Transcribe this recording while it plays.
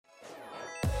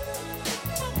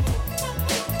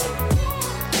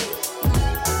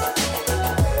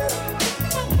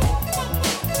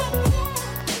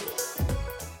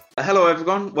Hello,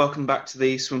 everyone. Welcome back to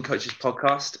the Swim Coaches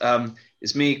podcast.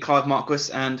 It's me, Clive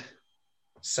Marquis, and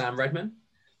Sam Redman.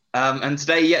 And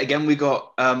today, yet again, we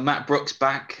got Matt Brooks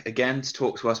back again to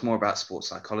talk to us more about sports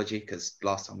psychology, because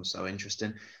last time was so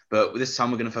interesting. But this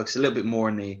time, we're going to focus a little bit more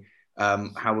on the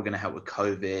how we're going to help with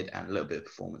COVID and a little bit of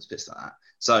performance bits like that.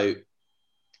 So,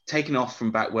 taking off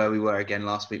from back where we were again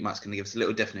last week, Matt's going to give us a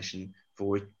little definition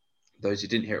for those who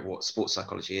didn't hear what sports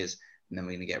psychology is, and then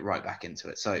we're going to get right back into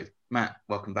it. So, Matt,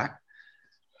 welcome back.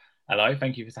 Hello,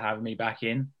 thank you for having me back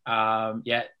in.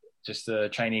 Just a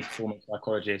trainee performance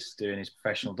psychologist doing his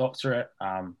professional doctorate.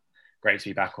 Great to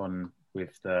be back on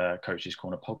with the Coaches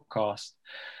Corner podcast.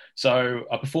 So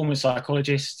a performance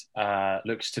psychologist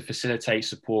looks to facilitate,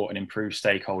 support and improve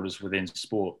stakeholders within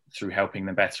sport through helping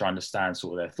them better understand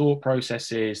sort of their thought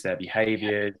processes, their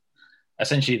behaviours,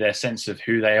 essentially their sense of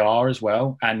who they are as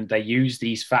well. And they use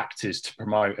these factors to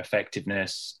promote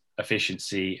effectiveness,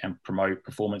 efficiency and promote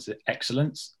performance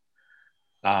excellence.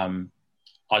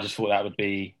 I just thought that would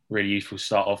be really useful to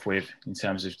start off with in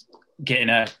terms of getting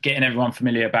everyone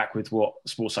familiar back with what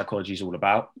sports psychology is all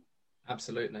about.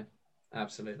 Absolutely.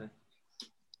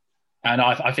 And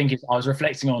I think I was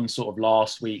reflecting on sort of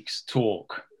last week's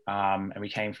talk, and we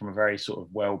came from a very sort of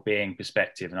well-being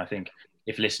perspective. And I think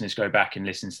if listeners go back and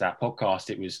listen to that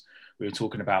podcast, we were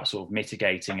talking about sort of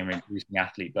mitigating and reducing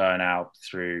athlete burnout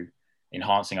through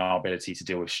enhancing our ability to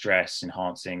deal with stress,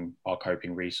 enhancing our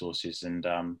coping resources, and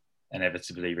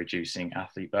inevitably reducing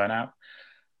athlete burnout.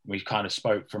 We kind of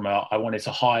spoke from I wanted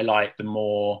to highlight the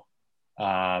more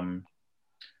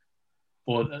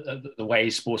or the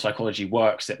ways sports psychology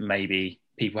works that maybe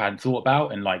people hadn't thought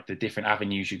about, and like the different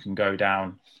avenues you can go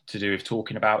down to do with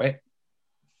talking about it.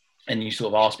 And you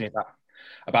sort of asked me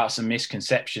about some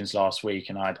misconceptions last week,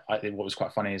 and I think what was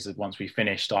quite funny is that once we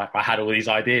finished, I had all these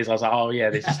ideas. I was like, oh yeah,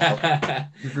 this is how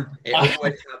it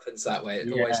always happens that way.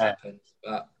 It always happens.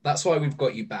 But that's why we've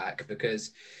got you back,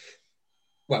 because,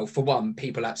 well, for one,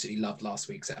 people absolutely loved last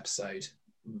week's episode.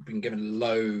 We've been given a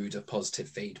load of positive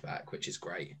feedback, which is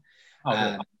great.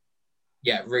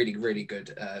 Really, really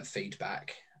good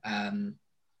feedback. And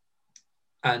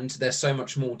there's so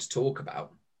much more to talk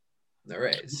about. There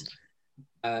is.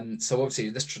 So obviously,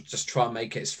 let's just try and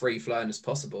make it as free-flowing as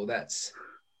possible. Let's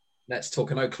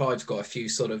talk. I know Clive's got a few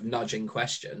sort of nudging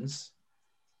questions.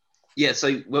 Yeah,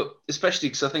 so, well, especially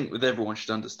because I think what everyone should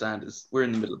understand is we're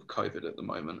in the middle of COVID at the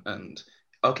moment. And,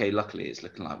 okay, luckily it's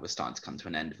looking like we're starting to come to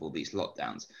an end of all these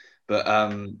lockdowns. But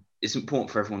it's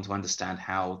important for everyone to understand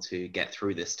how to get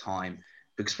through this time,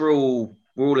 because we're all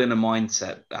in a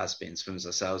mindset as being swimmers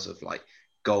ourselves of like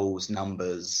goals,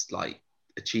 numbers, like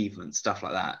achievements, stuff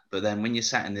like that. But then when you're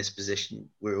sat in this position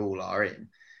we all are in,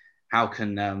 how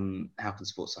can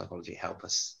sports psychology help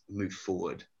us move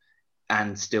forward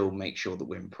and still make sure that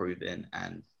we're improving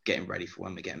and getting ready for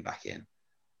when we're getting back in?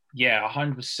 Yeah,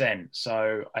 100%.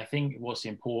 So I think what's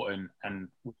important, and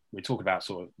we're talking about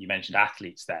sort of, you mentioned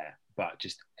athletes there, but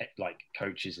just like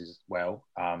coaches as well,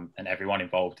 and everyone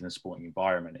involved in the sporting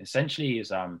environment, essentially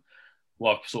is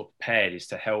what I've sort of prepared is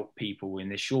to help people in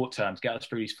this short term to get us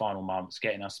through these final months,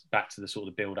 getting us back to the sort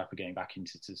of build up of getting back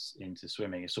into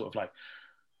swimming. Is sort of like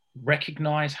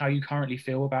recognize how you currently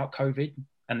feel about COVID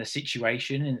and the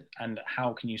situation, and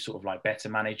how can you sort of like better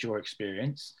manage your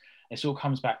experience. It sort of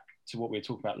comes back to what we were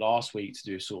talking about last week to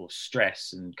do sort of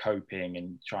stress and coping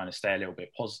and trying to stay a little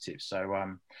bit positive.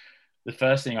 So the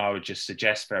first thing I would just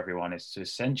suggest for everyone is to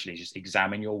essentially just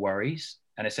examine your worries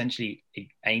and essentially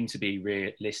aim to be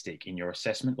realistic in your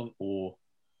assessment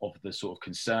of the sort of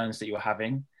concerns that you're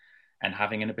having, and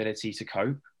having an ability to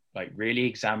cope. Like really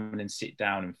examine and sit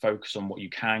down and focus on what you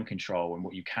can control and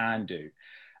what you can do,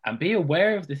 and be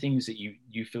aware of the things that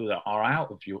you feel that are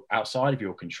outside of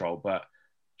your control, but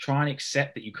try and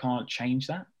accept that you can't change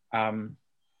that. And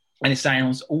it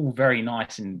sounds all very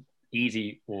nice and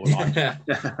easy, or like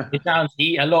it sounds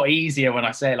a lot easier when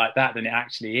I say it like that than it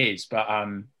actually is. But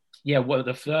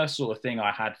the first sort of thing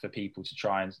I had for people to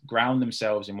try and ground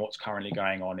themselves in what's currently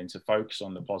going on and to focus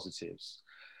on the positives.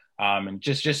 And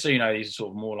just so you know, these are sort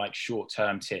of more like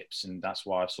short-term tips, and that's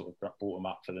why I've sort of brought them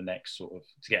up for the next sort of,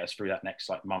 to get us through that next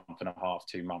like month and a half,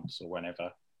 2 months, or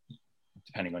whenever,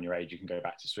 depending on your age, you can go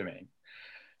back to swimming.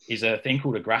 Is a thing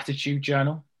called a gratitude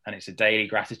journal, and it's a daily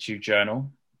gratitude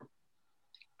journal.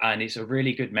 And it's a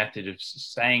really good method of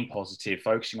staying positive,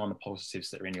 focusing on the positives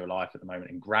that are in your life at the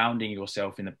moment, and grounding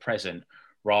yourself in the present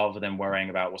rather than worrying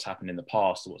about what's happened in the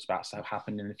past or what's about to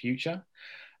happen in the future.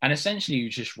 And essentially you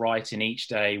just write in each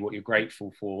day what you're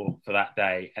grateful for that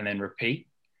day, and then repeat.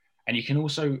 And you can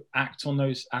also act on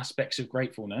those aspects of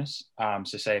gratefulness.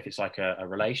 So say if it's like a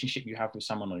relationship you have with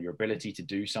someone, or your ability to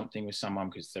do something with someone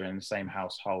because they're in the same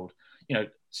household,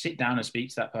 sit down and speak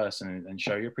to that person and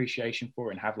show your appreciation for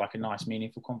it, and have like a nice,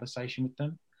 meaningful conversation with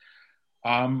them.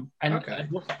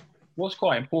 What's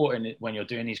quite important when you're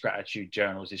doing these gratitude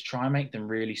journals is try and make them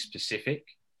really specific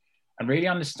and really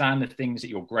understand the things that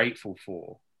you're grateful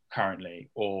for currently,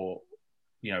 or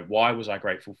why was I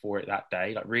grateful for it that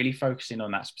day? Like really focusing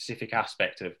on that specific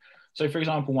aspect of, so for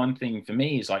example, one thing for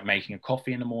me is like making a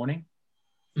coffee in the morning.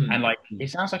 And like, it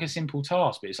sounds like a simple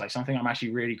task, but it's like something I'm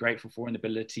actually really grateful for, and the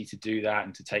ability to do that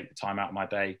and to take the time out of my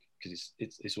day, because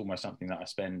it's almost something that I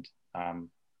spend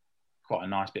quite a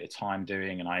nice bit of time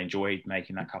doing, and I enjoyed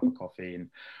making that cup of coffee. And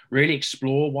really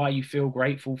explore why you feel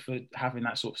grateful for having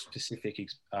that sort of specific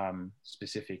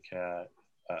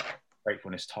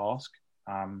gratefulness task.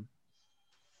 So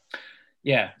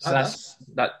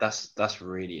that's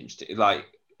really interesting. Like,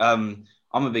 I'm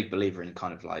a big believer in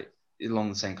kind of like along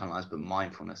the same kind of lines, but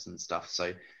mindfulness and stuff.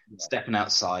 So stepping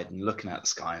outside and looking at the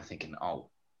sky and thinking, oh,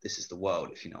 this is the world,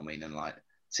 if you know what I mean, and like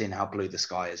seeing how blue the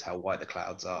sky is, how white the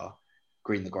clouds are,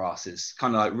 green the grass is,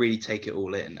 kind of like really take it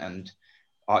all in. And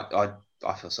I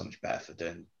feel so much better for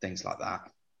doing things like that.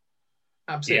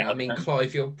 Absolutely. I mean,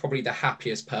 Clive, you're probably the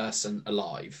happiest person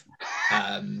alive.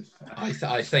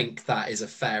 I think that is a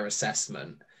fair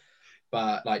assessment.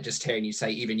 But like, just hearing you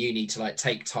say, even you need to like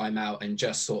take time out and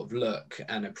just sort of look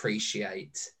and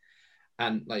appreciate,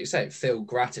 and like you say, feel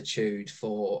gratitude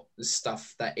for the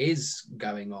stuff that is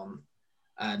going on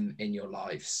in your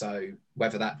life. So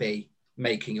whether that be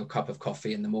making your cup of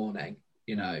coffee in the morning,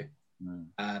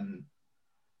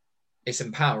 it's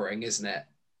empowering, isn't it?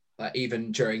 Like,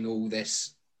 even during all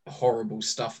this horrible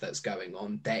stuff that's going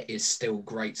on, there is still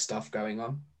great stuff going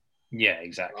on. Yeah,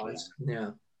 exactly. Right?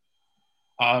 Yeah.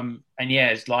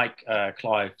 It's like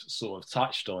Clive sort of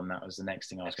touched on, that was the next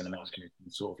thing I was going to mention,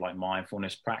 sort of like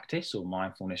mindfulness practice or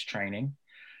mindfulness training.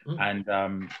 And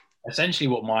essentially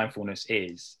what mindfulness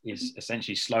is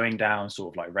essentially slowing down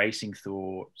sort of like racing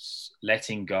thoughts,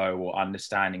 letting go or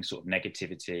understanding sort of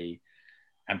negativity,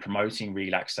 and promoting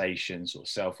relaxation, sort of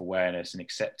self-awareness and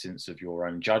acceptance of your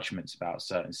own judgments about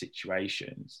certain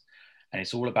situations. And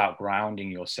it's all about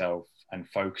grounding yourself and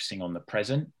focusing on the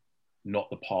present, not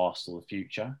the past or the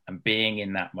future, and being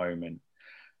in that moment.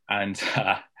 And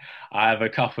I have a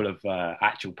couple of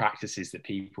actual practices that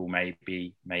people may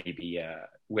be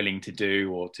willing to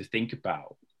do or to think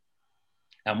about.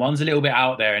 And one's a little bit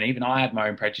out there, and even I had my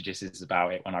own prejudices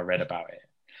about it when I read about it.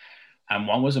 And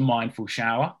one was a mindful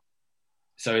shower.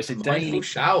 So it's a daily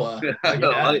shower. I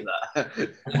like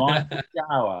that. Mindful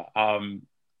shower.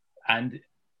 And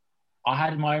I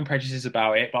had my own prejudices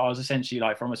about it, but I was essentially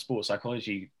like, from a sports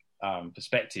psychology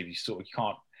perspective, you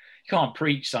can't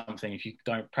preach something if you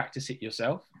don't practice it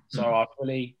yourself. So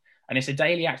and it's a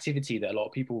daily activity that a lot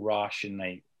of people rush, and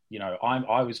they,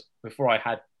 before I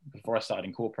started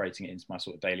incorporating it into my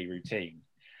sort of daily routine,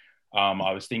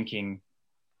 I was thinking,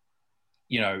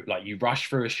 like, you rush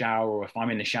through a shower, or if I'm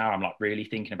in the shower, I'm like really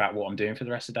thinking about what I'm doing for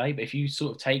the rest of the day. But if you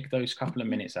sort of take those couple of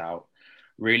minutes out,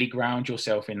 really ground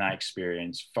yourself in that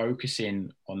experience,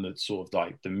 focusing on the sort of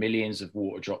like the millions of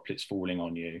water droplets falling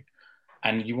on you,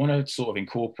 and you want to sort of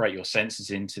incorporate your senses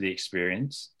into the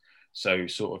experience. So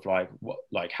sort of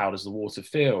like how does the water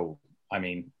feel? I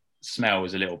mean, smell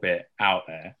is a little bit out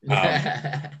there.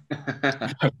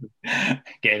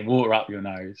 Getting water up your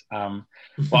nose. But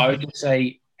I would just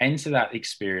say, enter that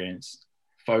experience,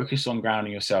 focus on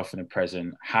grounding yourself in the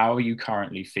present. How are you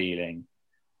currently feeling?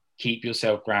 Keep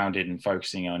yourself grounded and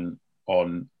focusing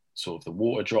on sort of the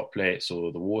water droplets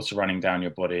or the water running down your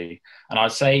body. And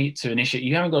I'd say to initiate,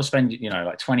 you haven't got to spend,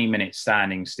 like 20 minutes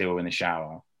standing still in the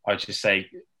shower. I'd just say,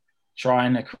 try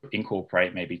and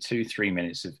incorporate maybe 2-3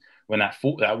 minutes of when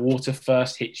that water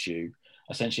first hits you,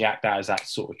 essentially act that as that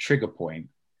sort of trigger point,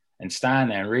 and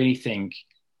stand there and really think,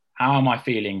 how am I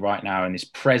feeling right now in this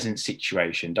present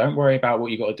situation? Don't worry about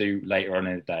what you got to do later on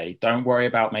in the day. Don't worry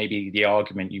about maybe the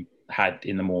argument you had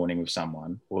in the morning with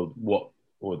someone, or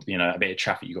a bit of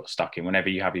traffic you got stuck in whenever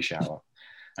you have your shower,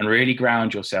 and really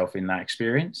ground yourself in that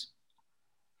experience.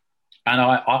 And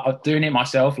I doing it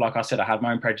myself, like I said, I had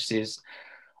my own prejudices,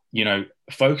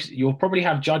 folks, you'll probably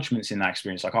have judgments in that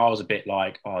experience. Like, I was a bit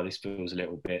like, oh, this feels a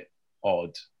little bit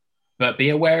odd, but be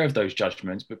aware of those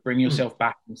judgments, but bring yourself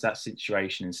back into that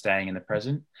situation and staying in the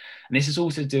present. And this is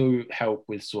also to help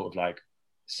with sort of like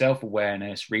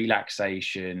self-awareness,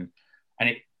 relaxation.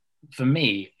 And for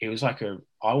me, it was like I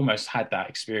almost had that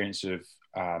experience of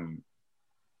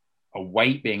a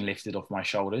weight being lifted off my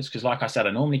shoulders. Because like I said,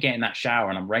 I normally get in that shower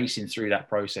and I'm racing through that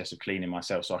process of cleaning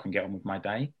myself so I can get on with my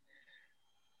day.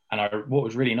 And what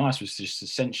was really nice was just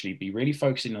essentially be really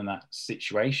focusing on that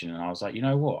situation. And I was like, you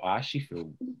know what, I actually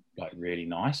feel like really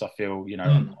nice. I feel,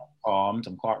 I'm quite calmed,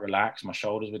 I'm quite relaxed, my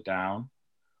shoulders were down.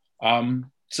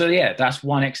 So yeah, that's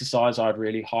one exercise I'd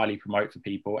really highly promote for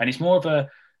people. And it's more of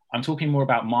I'm talking more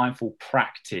about mindful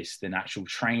practice than actual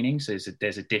training. So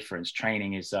there's a difference.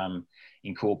 Training is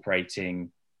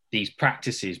incorporating these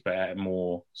practices, but at a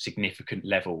more significant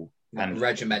level. And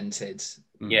regimented.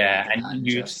 Yeah.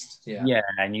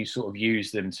 And you sort of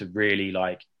use them to really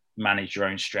like manage your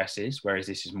own stresses. Whereas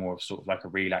this is more of sort of like a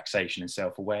relaxation and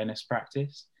self-awareness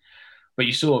practice. But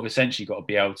you sort of essentially got to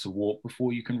be able to walk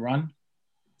before you can run.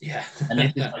 Yeah.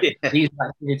 And these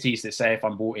activities that, say, if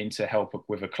I'm brought in to help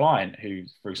with a client who,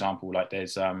 for example, like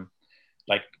there's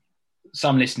like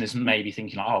some listeners may be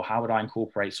thinking like, oh, how would I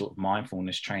incorporate sort of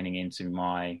mindfulness training into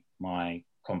my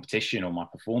competition or my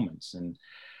performance? And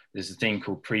there's a thing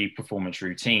called pre-performance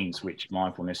routines, which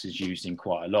mindfulness is used in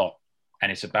quite a lot.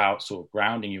 And it's about sort of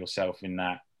grounding yourself in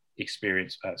that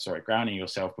experience, grounding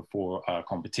yourself before a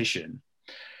competition.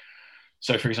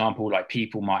 So, for example, like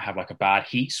people might have like a bad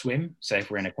heat swim. Say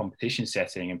if we're in a competition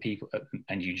setting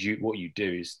what you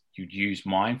do is you'd use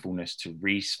mindfulness to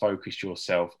refocus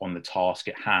yourself on the task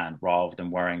at hand rather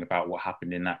than worrying about what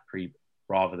happened in that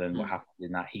what happened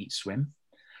in that heat swim.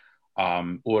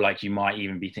 Or like you might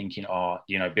even be thinking,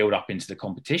 build up into the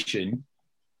competition.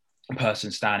 A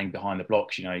person standing behind the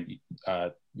blocks, you're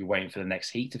waiting for the next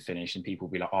heat to finish, and people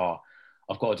will be like,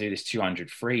 I've got to do this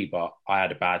 200 free, but I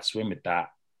had a bad swim with that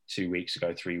 2 weeks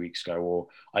ago, 3 weeks ago, or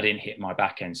I didn't hit my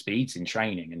back end speeds in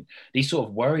training. And these sort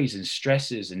of worries and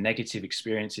stresses and negative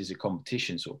experiences of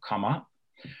competition sort of come up.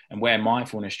 And where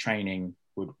mindfulness training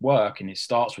would work, and it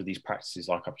starts with these practices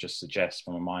like I've just suggested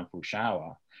from a mindful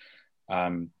shower,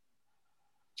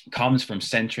 comes from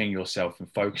centering yourself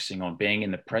and focusing on being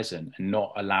in the present and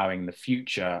not allowing the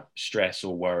future stress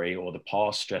or worry or the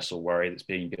past stress or worry that's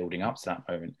been building up to that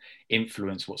moment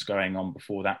influence what's going on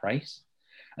before that race.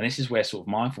 And this is where sort of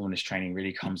mindfulness training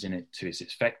really comes in to its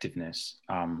effectiveness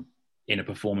in a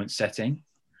performance setting,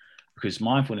 because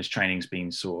mindfulness training has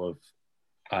been sort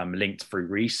of linked through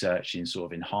research in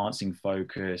sort of enhancing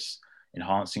focus,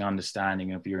 enhancing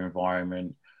understanding of your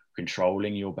environment,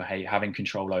 controlling your behavior, having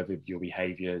control over your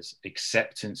behaviors,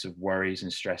 acceptance of worries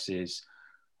and stresses,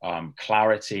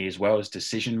 clarity, as well as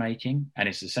decision making. And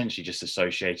it's essentially just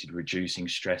associated with reducing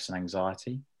stress and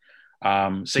anxiety.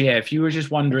 So yeah, if you were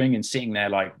just wondering and sitting there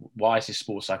like, why is this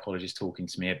sports psychologist talking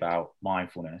to me about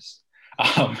mindfulness?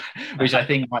 Which I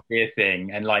think might be a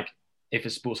thing. And like, if a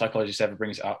sports psychologist ever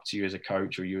brings it up to you as a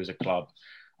coach or you as a club,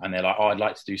 and they're like, I'd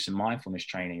like to do some mindfulness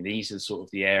training, these are sort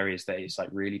of the areas that it's like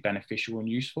really beneficial and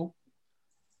useful.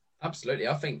 Absolutely.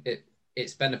 I think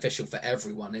it's beneficial for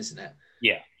everyone, isn't it?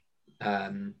 Yeah.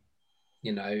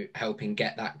 Helping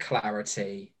get that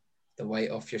clarity, the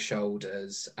weight off your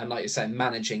shoulders, and like you say,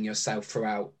 managing yourself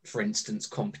throughout, for instance,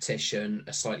 competition,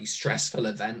 a slightly stressful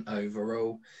event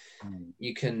overall.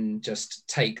 You can just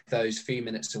take those few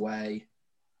minutes away,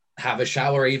 have a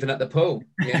shower even at the pool,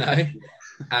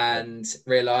 and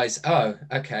realize, oh,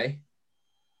 okay,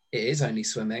 it is only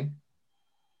swimming,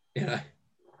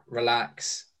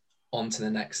 relax, on to the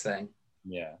next thing.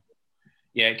 Yeah.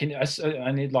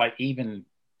 I need like, even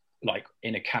like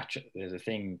in a catch, there's a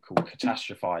thing called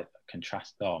catastrophizing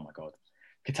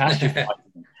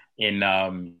in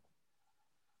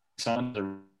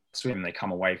some swim. They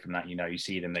come away from that, you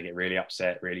see them, they get really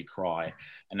upset, really cry,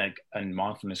 and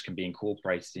mindfulness can be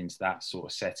incorporated into that sort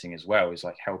of setting as well. It's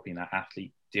like helping that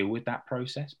athlete deal with that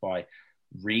process by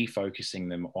refocusing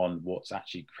them on what's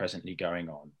actually presently going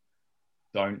on.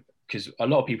 Because a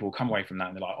lot of people come away from that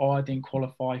and they're like, oh, I didn't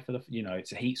qualify for the,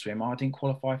 it's a heat swim, I didn't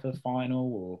qualify for the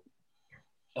final,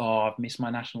 or I've missed my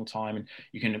national time. And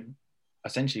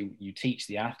you teach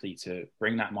the athlete to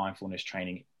bring that mindfulness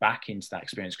training back into that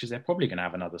experience, because they're probably going to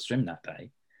have another swim that day.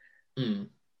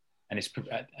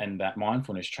 And that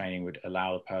mindfulness training would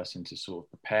allow the person to sort of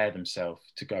prepare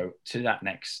themselves to go to that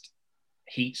next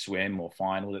heat swim or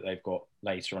final that they've got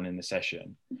later on in the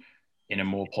session in a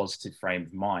more positive frame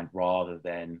of mind, rather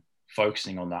than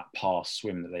focusing on that past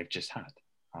swim that they've just had.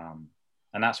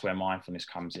 And that's where mindfulness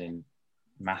comes in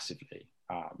massively.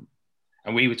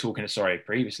 And we were talking,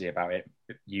 previously about it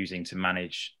using to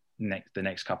manage the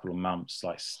next couple of months,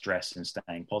 like stress and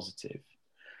staying positive.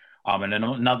 And then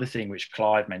another thing which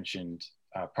Clive mentioned,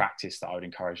 practice that I would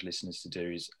encourage listeners to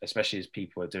do is, especially as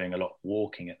people are doing a lot of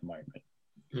walking at the moment,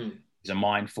 is a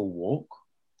mindful walk.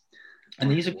 And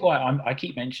these are I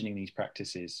keep mentioning these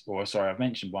practices, I've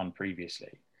mentioned one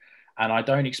previously, and I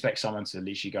don't expect someone to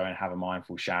literally go and have a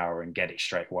mindful shower and get it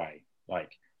straight away.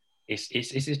 Like,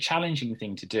 it's a challenging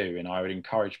thing to do, and I would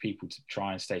encourage people to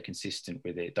try and stay consistent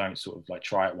with it. Don't sort of like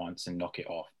try it once and knock it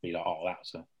off. Be like, oh,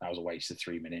 that was a waste of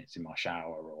 3 minutes in my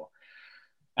shower.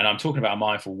 And I'm talking about a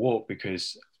mindful walk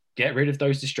because get rid of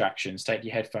those distractions. Take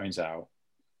your headphones out.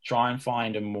 Try and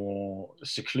find a more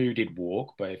secluded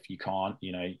walk. But if you can't,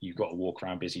 you've got to walk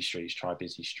around busy streets. Try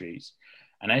busy streets.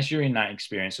 And as you're in that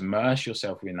experience, immerse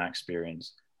yourself in that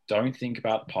experience. Don't think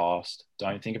about the past.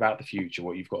 Don't think about the future,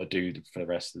 what you've got to do for the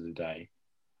rest of the day.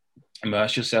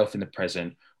 Immerse yourself in the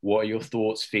present. What are your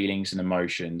thoughts, feelings, and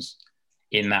emotions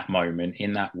in that moment,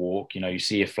 in that walk? You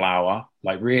see a flower,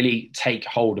 like really take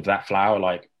hold of that flower.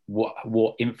 Like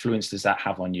what influence does that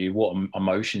have on you? What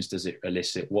emotions does it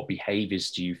elicit? What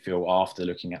behaviors do you feel after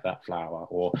looking at that flower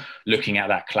or looking at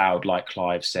that cloud, like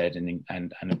Clive said,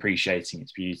 and appreciating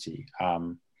its beauty?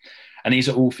 And these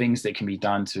are all things that can be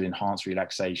done to enhance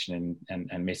relaxation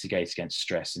and mitigate against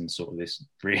stress in sort of this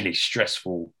really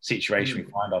stressful situation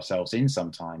we find ourselves in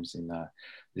sometimes in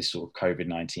this sort of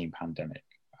COVID-19 pandemic.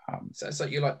 So it's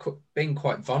like you're like being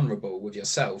quite vulnerable with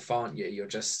yourself, aren't you? You're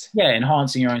just... Yeah,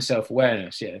 enhancing your own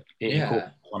self-awareness. Yeah, it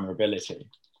incorporates vulnerability.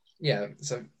 Yeah,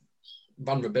 so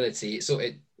vulnerability,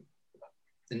 it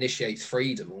initiates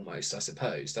freedom almost, I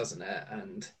suppose, doesn't it?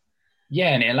 And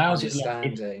it allows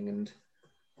understanding and...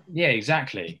 Yeah,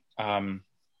 exactly.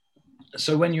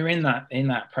 So when you're in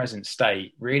that present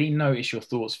state, really notice your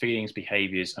thoughts, feelings,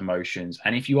 behaviors, emotions.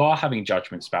 And if you are having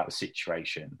judgments about the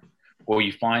situation, or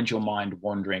you find your mind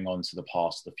wandering onto the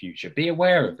past or the future, be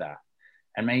aware of that.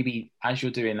 And maybe as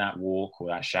you're doing that walk or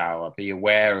that shower, be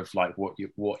aware of like what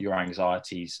your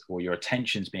anxieties or your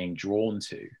attention's being drawn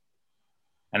to.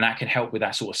 And that can help with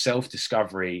that sort of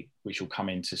self-discovery, which will come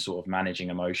into sort of managing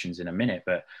emotions in a minute,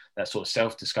 but that sort of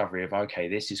self-discovery of, okay,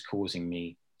 this is causing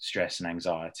me stress and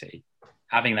anxiety.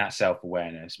 Having that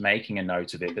self-awareness, making a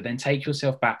note of it, but then take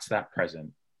yourself back to that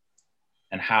present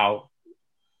and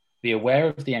be aware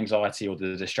of the anxiety or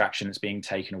the distraction that's being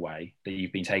taken away, that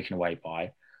you've been taken away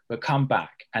by, but come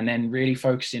back and then really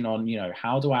focusing on,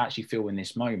 how do I actually feel in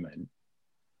this moment,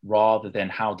 rather than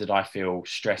how did I feel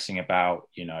stressing about,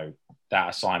 that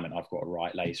assignment I've got to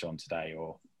write later on today,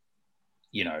 or,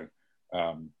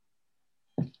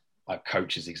 like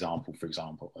coach's example, for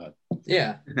example.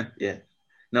 Yeah. Yeah.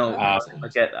 No, I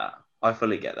get that. I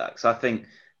fully get that. Because I think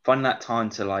finding that time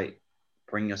to like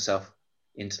bring yourself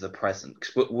into the present,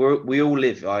 because we all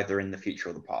live either in the future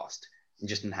or the past, and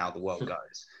just in how the world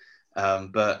goes.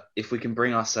 But if we can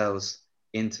bring ourselves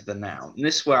into the now, and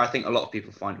this is where I think a lot of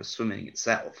people find with swimming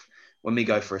itself, when we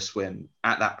go for a swim,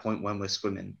 at that point when we're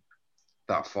swimming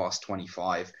that fast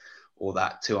 25 or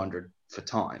that 200 for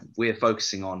time, we're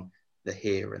focusing on the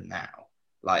here and now,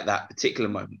 like that particular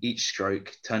moment, each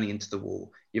stroke turning into the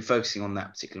wall, you're focusing on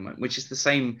that particular moment, which is the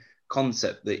same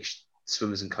concept that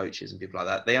swimmers and coaches and people like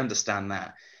that, they understand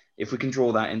that. If we can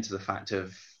draw that into the fact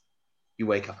of you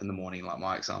wake up in the morning, like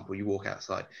my example, you walk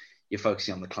outside, you're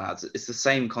focusing on the clouds. It's the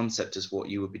same concept as what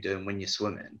you would be doing when you're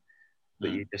swimming,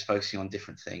 but you're just focusing on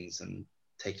different things and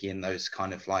taking in those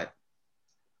kind of like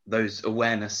those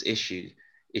awareness issues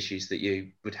that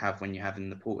you would have when you're having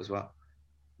the pool as well.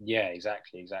 Yeah,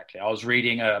 exactly. I was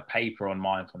reading a paper on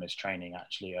mindfulness training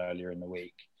actually earlier in the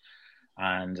week,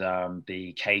 and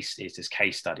the case is this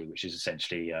case study, which is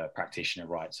essentially a practitioner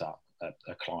writes up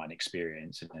a client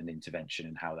experience and an intervention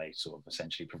and how they sort of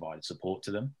essentially provided support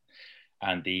to them.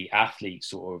 And the athlete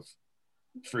sort of,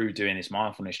 through doing this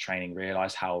mindfulness training,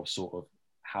 realized how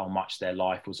much their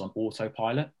life was on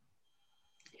autopilot,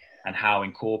 and how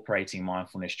incorporating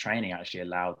mindfulness training actually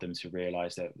allowed them to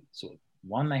realize that sort of,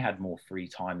 one, they had more free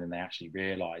time than they actually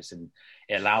realized, and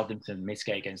it allowed them to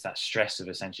mitigate against that stress of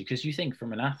essentially, because you think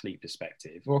from an athlete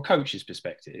perspective or a coach's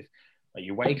perspective, like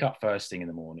you wake up first thing in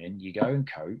the morning, you go and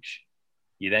coach,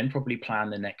 you then probably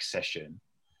plan the next session.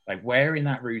 Like where in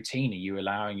that routine are you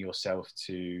allowing yourself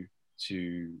to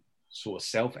sort of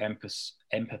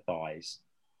self-empathize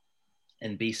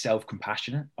and be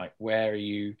self-compassionate? Like where are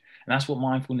you? And that's what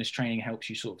mindfulness training helps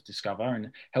you sort of discover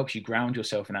and helps you ground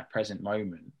yourself in that present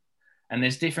moment. And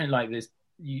there's different, like there's,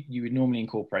 you would normally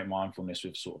incorporate mindfulness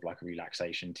with sort of like a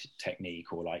relaxation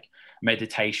technique, or like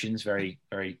meditations, very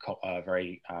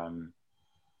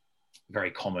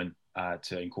common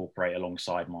to incorporate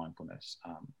alongside mindfulness.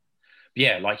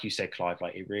 Yeah, like you said, Clive,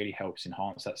 like it really helps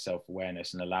enhance that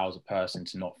self-awareness and allows a person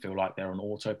to not feel like they're on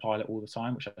autopilot all the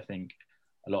time, which I think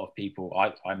a lot of people,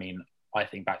 I mean, I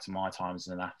think back to my times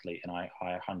as an athlete, and I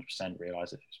 100%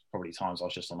 realised that there's probably times I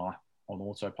was just on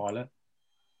autopilot.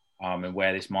 And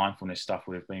where this mindfulness stuff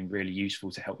would have been really useful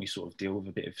to help me sort of deal with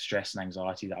a bit of stress and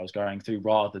anxiety that I was going through,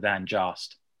 rather than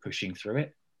just pushing through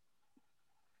it.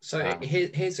 So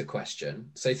here's a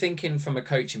question. So thinking from a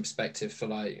coaching perspective for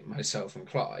like myself and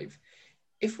Clive,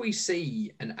 if we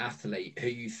see an athlete who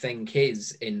you think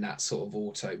is in that sort of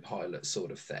autopilot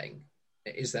sort of thing,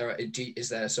 is there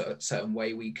a sort of certain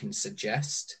way we can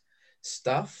suggest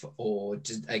stuff, or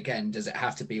does it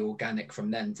have to be organic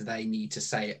from them? Do they need to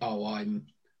say, "Oh, I'm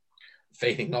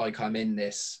feeling like I'm in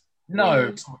this"?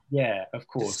 No, yeah, of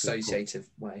course, dissociative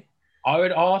way. I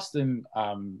would ask them,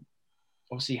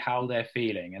 obviously, how they're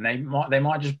feeling, and they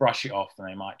might just brush it off, and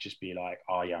they might just be like,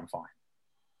 "Oh, yeah, I'm fine."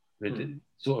 But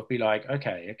sort of be like,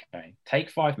 okay, take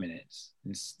 5 minutes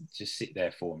and just sit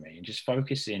there for me and just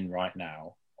focus in right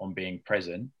now on being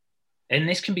present. And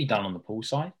this can be done on the pool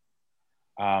side.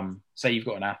 Say you've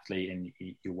got an athlete and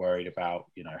you're worried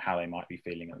about, how they might be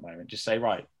feeling at the moment. Just say,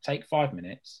 right, take 5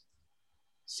 minutes,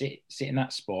 sit in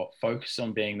that spot, focus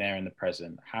on being there in the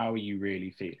present. How are you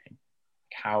really feeling?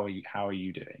 How are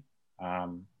you doing?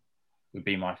 Would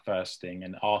be my first thing,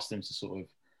 and ask them to sort of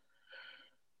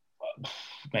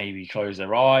maybe close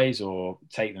their eyes or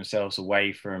take themselves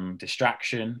away from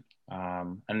distraction.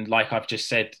 And like I've just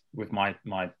said with my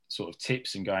sort of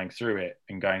tips and going through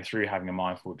having a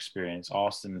mindful experience,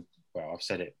 ask them, well, I've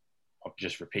said it, I'm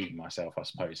just repeating myself, I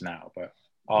suppose now, but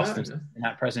ask them in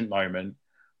that present moment,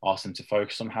 ask them to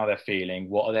focus on how they're feeling,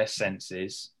 what are their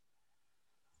senses.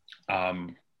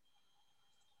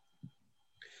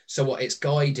 So what, it's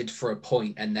guided for a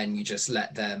point and then you just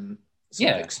let them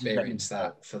sort of experience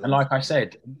that for them. And like I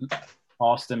said,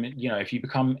 ask them, if you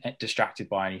become distracted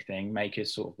by anything, make a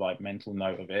sort of like mental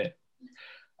note of it.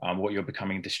 What you're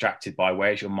becoming distracted by,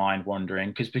 where's your mind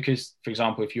wandering? Because for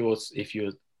example, if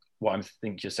you're what I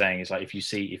think you're saying is like,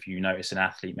 if you notice an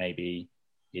athlete maybe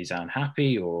is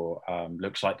unhappy or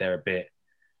looks like they're a bit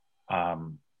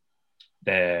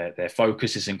their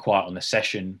focus isn't quite on the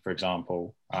session, for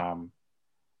example,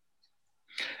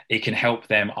 it can help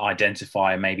them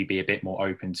identify and maybe be a bit more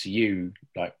open to you,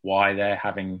 like why they're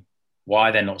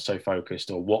not so focused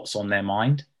or what's on their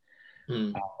mind.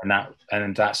 And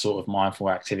that sort of mindful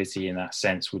activity in that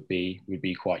sense would be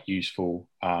quite useful.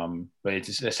 But it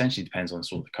essentially depends on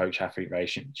sort of the coach-athlete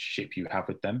relationship you have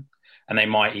with them, and they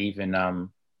might even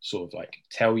sort of like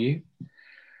tell you.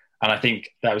 And I think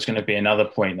that was going to be another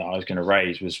point that I was going to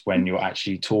raise, was when you're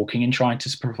actually talking and trying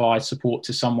to provide support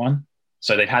to someone.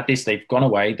 So they've gone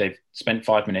away, they've spent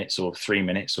 5 minutes or 3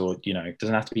 minutes, or, it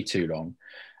doesn't have to be too long.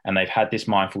 And they've had this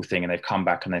mindful thing and they've come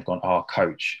back and they've gone, "Oh,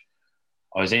 coach,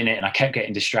 I was in it and I kept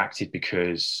getting distracted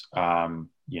because, for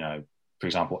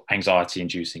example, anxiety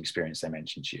inducing experience they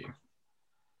mentioned to you."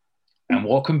 And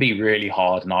what can be really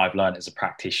hard, and I've learned as a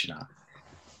practitioner,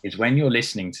 is when you're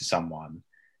listening to someone,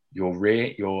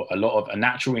 a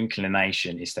natural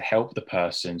inclination is to help the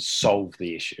person solve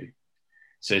the issue.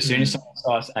 So as soon as someone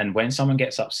starts, and when someone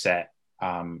gets upset,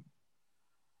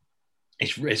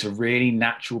 it's a really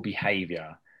natural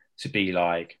behavior to be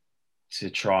like, to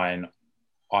try and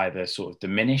either sort of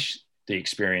diminish the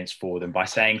experience for them by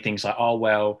saying things like, "Oh,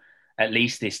 well, at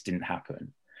least this didn't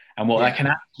happen." And what that can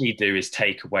actually do is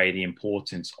take away the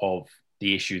importance of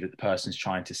the issue that the person's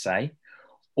trying to say.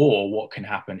 Or what can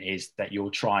happen is that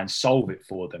you'll try and solve it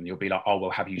for them. You'll be like, "Oh,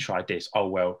 well, have you tried this? Oh,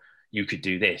 well, you could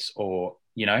do this," or,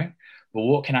 But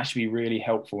what can actually be really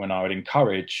helpful, and I would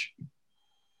encourage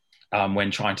when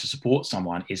trying to support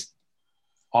someone, is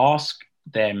ask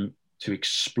them to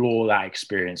explore that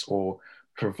experience, or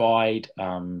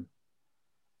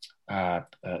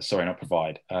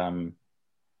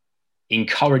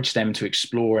encourage them to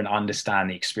explore and understand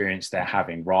the experience they're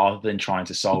having, rather than trying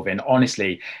to solve it. And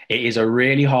honestly, it is a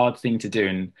really hard thing to do.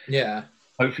 And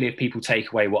hopefully if people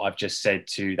take away what I've just said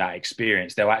to that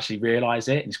experience, they'll actually realize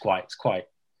it. And it's quite, I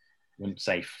wouldn't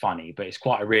say funny, but it's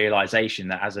quite a realization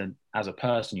that as a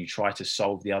person, you try to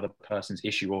solve the other person's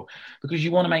issue, or because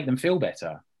you want to make them feel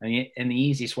better. And the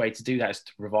easiest way to do that is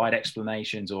to provide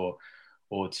explanations, or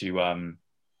to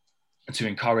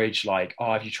encourage, like,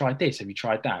 "Oh, have you tried this? Have you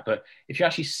tried that?" But if you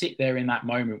actually sit there in that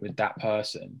moment with that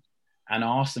person and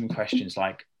ask them questions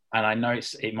like, and I know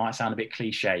it might sound a bit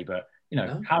cliche, but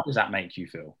how does that make you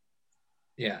feel?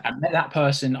 And let that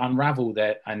person unravel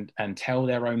and tell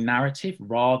their own narrative,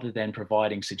 rather than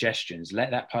providing suggestions.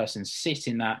 Let that person sit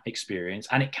in that experience,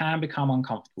 and it can become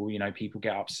uncomfortable. People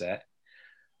get upset,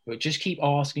 but just keep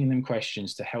asking them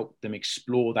questions to help them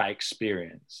explore that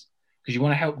experience, because you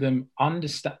want to help them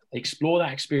explore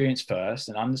that experience first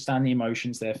and understand the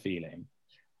emotions they're feeling,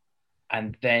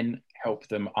 and then help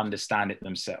them understand it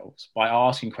themselves by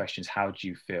asking questions. How do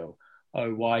you feel?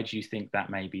 Oh, why do you think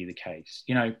that may be the case?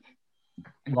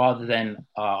 Rather than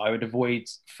I would avoid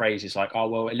phrases like, "Oh,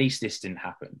 well, at least this didn't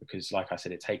happen," because like I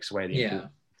said, it takes away the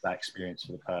importance of that experience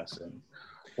for the person.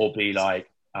 Or be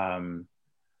like, I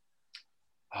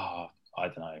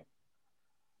don't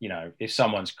know, if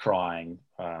someone's crying,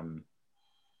 I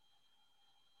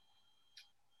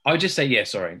would just say,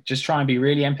 just try and be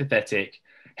really empathetic,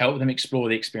 help them explore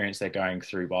the experience they're going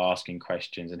through by asking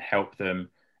questions, and help them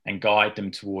and guide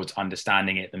them towards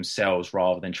understanding it themselves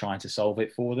rather than trying to solve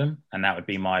it for them. And that would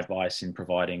be my advice in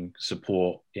providing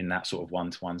support in that sort of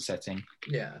one-to-one setting.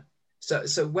 Yeah.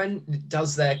 So when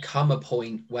does there come a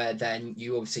point where then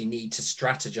you obviously need to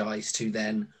strategize to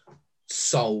then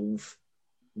solve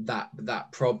that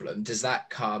problem? Does that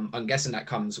come? I'm guessing that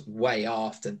comes way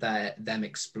after them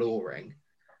exploring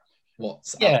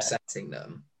what's upsetting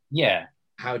them. Yeah.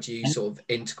 How do you sort of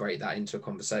integrate that into a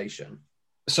conversation?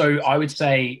 So I would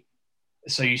say,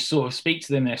 so you sort of speak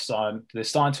to them, they're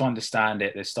starting to understand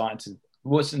it.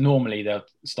 Normally they'll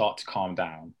start to calm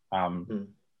down.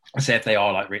 Say if they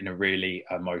are like in a really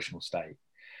emotional state.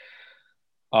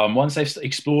 Once they've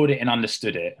explored it and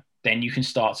understood it, then you can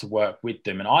start to work with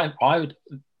them. And I would,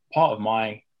 part of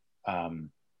my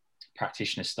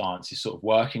practitioner stance is sort of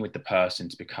working with the person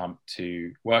to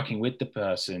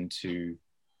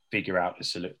figure out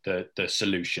the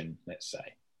solution, let's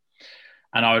say.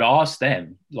 And I would ask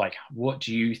them, like, what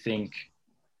do you think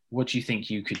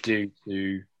you could do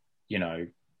to,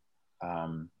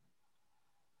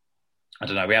 I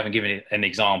don't know, we haven't given an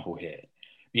example here.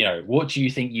 What do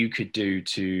you think you could do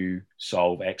to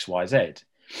solve X, Y, Z?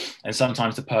 And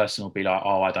sometimes the person will be like,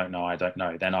 oh, I don't know.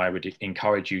 Then I would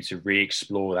encourage you to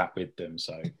re-explore that with them.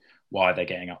 So why they're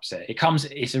getting upset.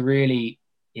 It's a really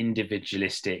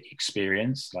individualistic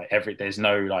experience. Like there's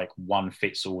no like one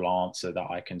fits all answer that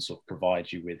I can sort of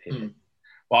provide you with here.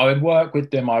 But I would work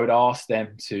with them. I would ask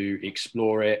them to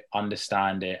explore it,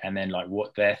 understand it, and then like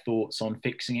what their thoughts on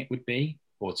fixing it would be.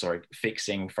 Or sorry,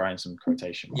 fixing, throwing some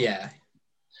quotation marks.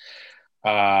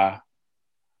 Yeah.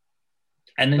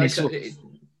 And then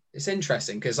it's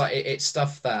interesting because like it's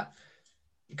stuff that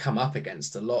you come up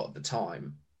against a lot of the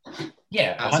time.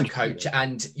 Yeah, as 100%. A coach,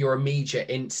 and your immediate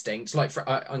instinct, like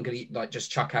I'm gonna like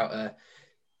just chuck out a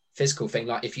physical thing.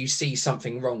 Like if you see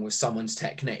something wrong with someone's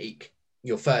technique,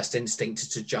 your first instinct is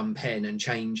to jump in and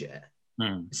change it.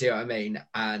 See what I mean?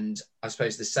 And I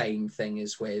suppose the same thing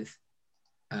is with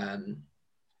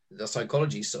the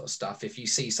psychology sort of stuff. If you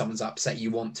see someone's upset, you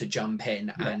want to jump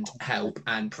in and help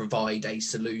and provide a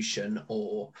solution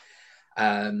or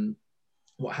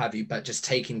what have you, but just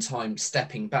taking time,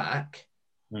 stepping back,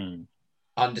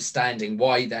 understanding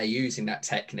why they're using that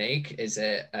technique. Is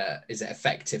it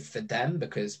effective for them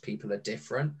because people are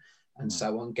different and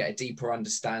so on? Get a deeper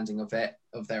understanding of it,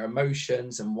 of their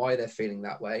emotions and why they're feeling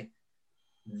that way.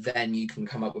 Then you can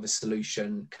come up with a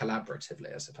solution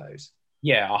collaboratively, I suppose.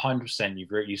 Yeah, 100%.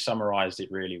 You summarized it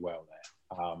really well there.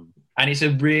 And it's a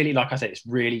really, like I said, it's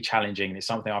really challenging. It's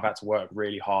something I've had to work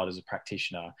really hard as a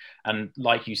practitioner. And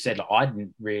like you said, like, I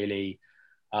didn't really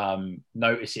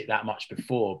notice it that much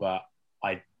before, but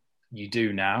you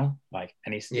do now. Like,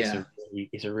 and it's a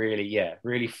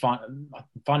really fun.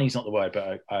 Funny is not the word,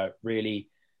 but a really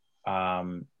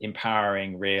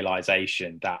empowering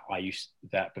realization that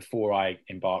before I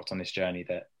embarked on this journey,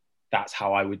 that's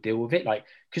how I would deal with it. Like,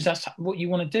 because that's what you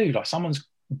want to do. Like, someone's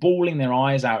bawling their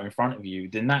eyes out in front of you.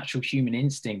 The natural human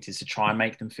instinct is to try and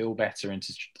make them feel better and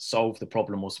to solve the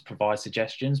problem or to provide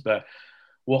suggestions. But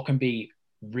what can be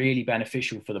really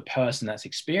beneficial for the person that's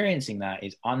experiencing that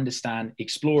is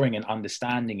exploring and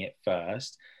understanding it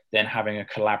first, then having a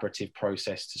collaborative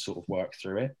process to sort of work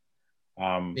through it.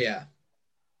 And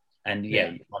like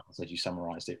I said, you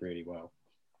summarized it really well.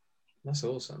 That's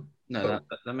awesome. No,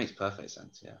 that makes perfect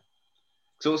sense. Yeah.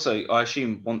 So also, I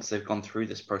assume once they've gone through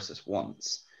this process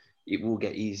once, it will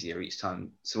get easier each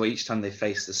time. So each time they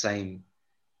face the same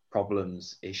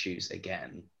problems, issues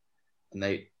again,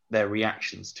 and their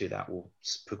reactions to that will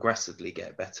progressively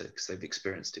get better because they've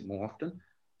experienced it more often.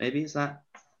 Maybe is that?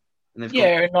 And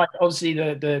like obviously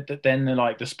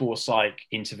the sports psych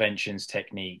interventions,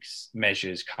 techniques,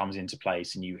 measures comes into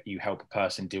place, and you help a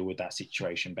person deal with that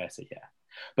situation better. Yeah.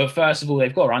 But first of all,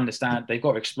 they've got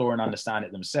to explore and understand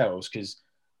it themselves, because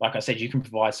like I said, you can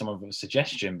provide someone with a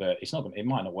suggestion, but it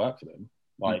might not work for them.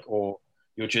 Like, or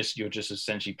you're just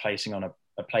essentially placing a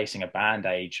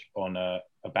band-aid on a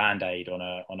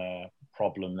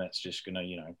problem that's just going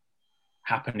to,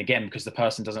 happen again because the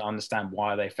person doesn't understand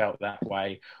why they felt that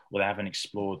way, or they haven't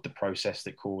explored the process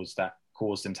that caused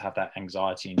them to have that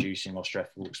anxiety-inducing or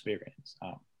stressful experience.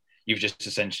 You've just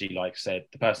essentially said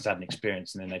the person's had an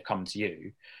experience and then they've come to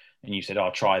you and you said,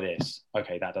 "Oh, try this."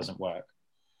 Okay, that doesn't work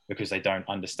because they don't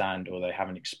understand or they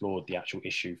haven't explored the actual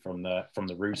issue from the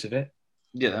root of it.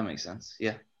 Yeah, that makes sense.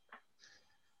 Yeah.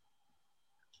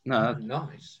 No,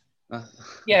 nice.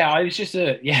 Yeah, I was just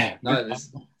No,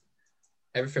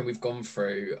 everything we've gone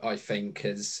through, I think,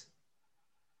 has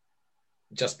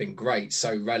just been great,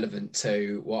 so relevant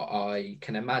to what I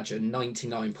can imagine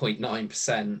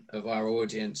 99.9% of our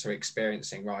audience are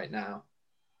experiencing right now,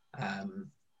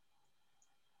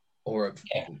 or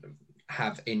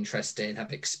have interest in,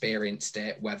 have experienced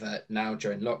it, whether now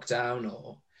during lockdown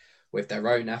or with their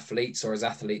own athletes or as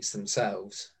athletes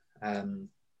themselves. And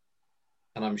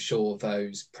I'm sure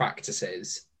those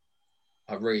practices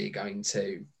are really going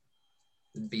to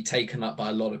be taken up by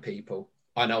a lot of people.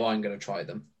 I know I'm going to try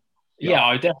them. Yeah,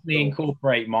 I definitely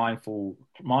incorporate mindful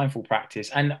practice,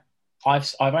 and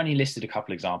I've only listed a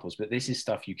couple examples, but this is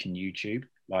stuff you can YouTube,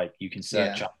 like you can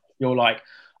search up. You're like,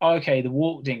 oh, okay, the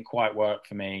walk didn't quite work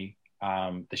for me,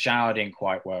 the shower didn't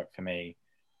quite work for me.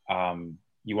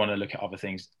 You want to look at other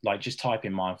things, like just type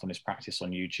in mindfulness practice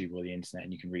on YouTube or the internet,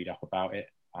 and you can read up about it.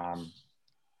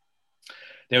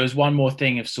 There was one more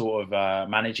thing of sort of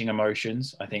managing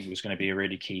emotions. I think it was going to be a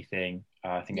really key thing.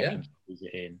 I think I can use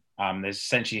it in. There's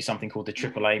essentially something called the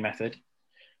AAA method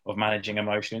of managing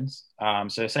emotions.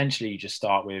 So essentially you just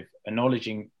start with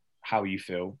acknowledging how you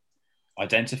feel,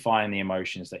 identifying the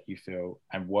emotions that you feel,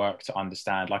 and work to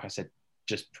understand, like I said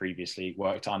just previously,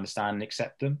 work to understand and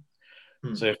accept them.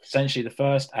 So essentially the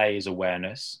first A is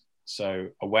awareness. So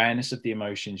awareness of the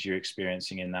emotions you're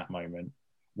experiencing in that moment.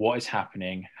 What is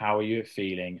happening? How are you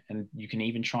feeling? And you can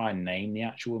even try and name the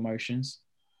actual emotions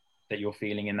that you're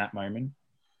feeling in that moment.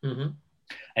 Mm-hmm.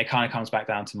 It kind of comes back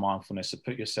down to mindfulness.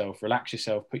 So relax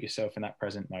yourself, put yourself in that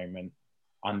present moment,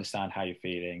 understand how you're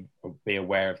feeling, or be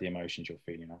aware of the emotions you're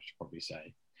feeling, I should probably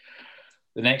say.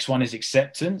 The next one is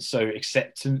acceptance. So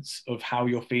acceptance of how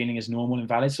you're feeling is normal and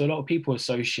valid. So a lot of people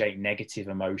associate negative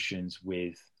emotions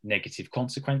with negative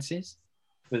consequences,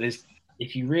 but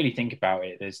if you really think about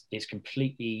it, it's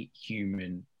completely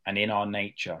human and in our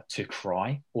nature to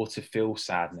cry or to feel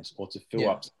sadness or to feel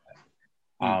upset.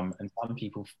 And some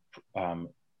people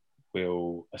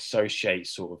will associate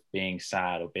sort of being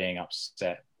sad or being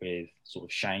upset with sort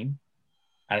of shame.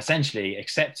 And essentially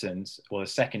acceptance, or the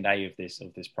second A of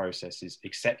this process, is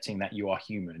accepting that you are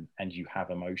human and you have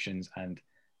emotions, and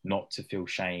not to feel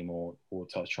shame or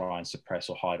to try and suppress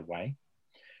or hide away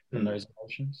from those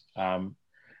emotions.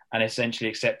 And essentially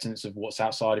acceptance of what's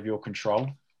outside of your control,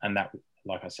 and that,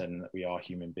 like I said, and that we are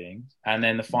human beings. And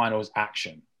then the final is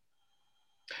action.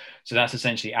 So that's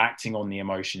essentially acting on the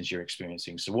emotions you're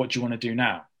experiencing. So what do you want to do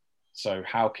now? So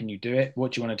how can you do it?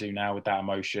 What do you want to do now with that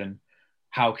emotion?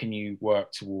 How can you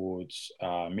work towards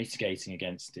mitigating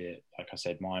against it? Like I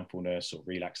said, mindfulness or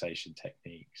relaxation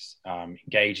techniques,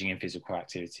 engaging in physical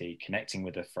activity, connecting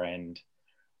with a friend,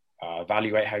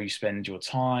 evaluate how you spend your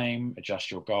time, adjust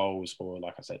your goals, or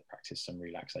like I said, practice some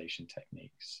relaxation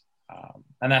techniques.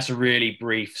 And that's a really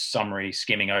brief summary,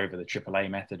 skimming over the AAA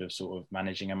method of sort of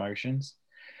managing emotions.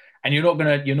 And you're not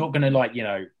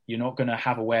gonna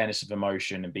have awareness of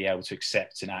emotion and be able to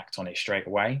accept and act on it straight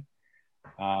away.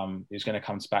 It's going to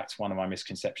come back to one of my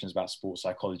misconceptions about sports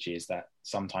psychology, is that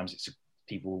sometimes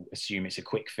people assume it's a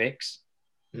quick fix.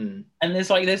 And there's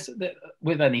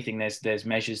with anything, there's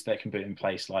measures that can put in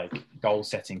place, like goal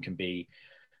setting can be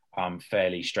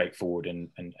fairly straightforward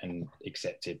and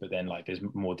accepted, but then like there's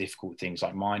more difficult things,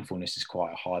 like mindfulness is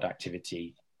quite a hard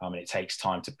activity, and it takes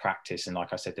time to practice. And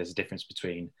like I said, there's a difference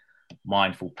between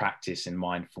mindful practice and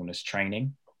mindfulness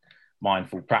training.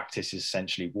 Mindful practice is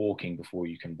essentially walking before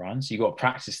you can run. So you've got to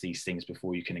practice these things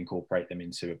before you can incorporate them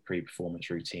into a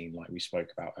pre-performance routine, like we spoke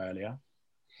about earlier.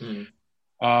 And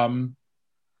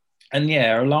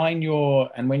when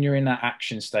you're in that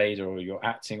action state, or you're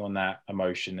acting on that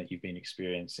emotion that you've been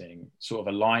experiencing, sort of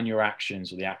align your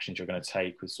actions, or the actions you're going to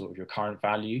take, with sort of your current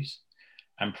values,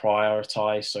 and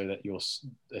prioritize so that you're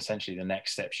essentially, the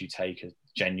next steps you take are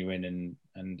genuine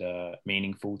and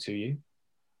meaningful to you.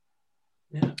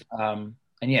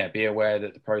 Be aware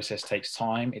that the process takes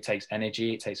time, it takes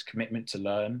energy, it takes commitment to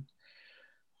learn.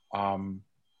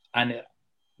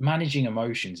 Managing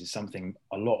emotions is something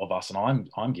a lot of us, and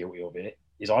I'm guilty of it,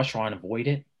 is I try and avoid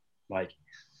it. Like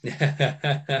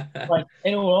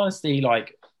in all honesty,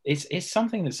 like it's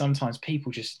something that sometimes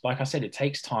people just, like I said, it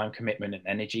takes time, commitment, and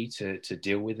energy to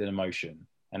deal with an emotion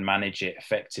and manage it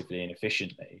effectively and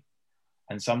efficiently.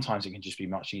 And sometimes it can just be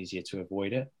much easier to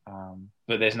avoid it.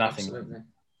 But there's nothing wrong.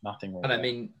 And I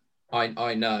mean,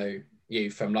 I know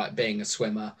you from like being a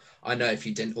swimmer. I know if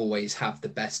you didn't always have the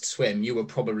best swim, you were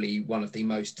probably one of the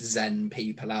most zen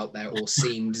people out there, or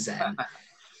seemed zen.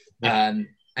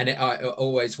 I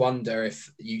always wonder,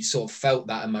 if you sort of felt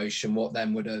that emotion, what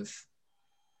then would have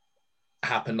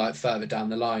happen like further down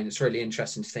the line. It's really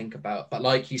interesting to think about. But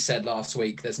like you said last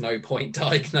week, there's no point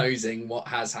diagnosing what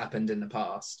has happened in the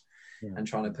past and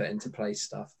trying to put into place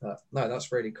stuff. But no,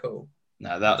 that's really cool.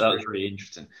 No, that was really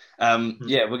interesting.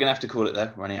 Yeah, we're gonna have to call it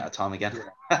there. Running out of time again.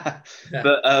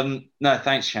 But no,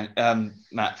 thanks,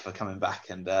 Matt, for coming back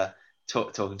and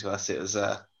talking to us. It was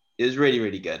really,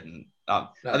 really good, and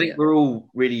I think we're all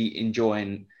really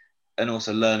enjoying and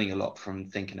also learning a lot from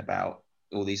thinking about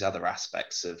all these other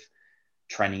aspects of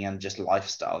training and just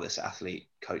lifestyle, this athlete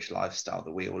coach lifestyle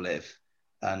that we all live,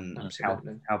 and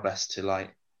how best to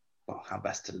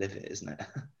live it, isn't it?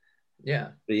 Yeah.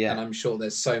 But yeah, and I'm sure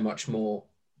there's so much more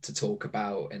to talk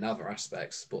about in other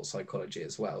aspects of sports psychology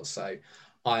as well. So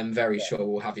I'm very sure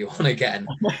we'll have you on again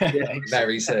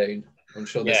very soon. I'm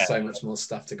sure there's so much more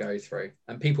stuff to go through,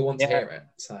 and people want to hear it.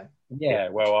 So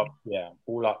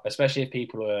all up, especially if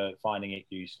people are finding it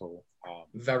useful.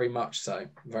 Very much so.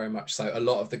 A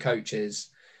lot of the coaches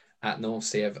at North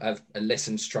Sea have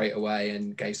listened straight away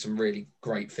and gave some really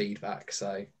great feedback.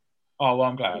 So,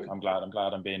 I'm glad.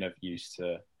 I'm being of use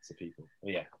to people.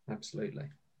 Yeah, absolutely.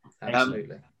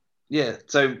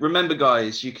 So remember,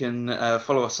 guys, you can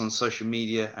follow us on social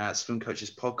media at Swim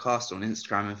Coaches Podcast on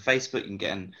Instagram and Facebook. You can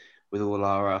get in with all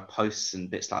our posts and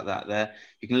bits like that there.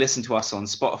 You can listen to us on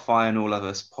Spotify and all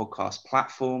other podcast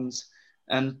platforms.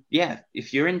 And yeah,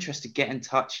 if you're interested, get in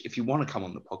touch. If you want to come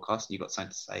on the podcast and you've got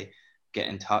something to say, get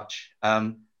in touch.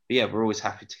 But yeah, we're always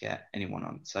happy to get anyone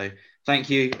on. So thank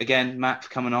you again, Matt, for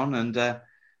coming on. And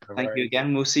thank you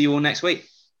again. We'll see you all next week.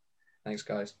 Thanks,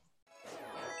 guys.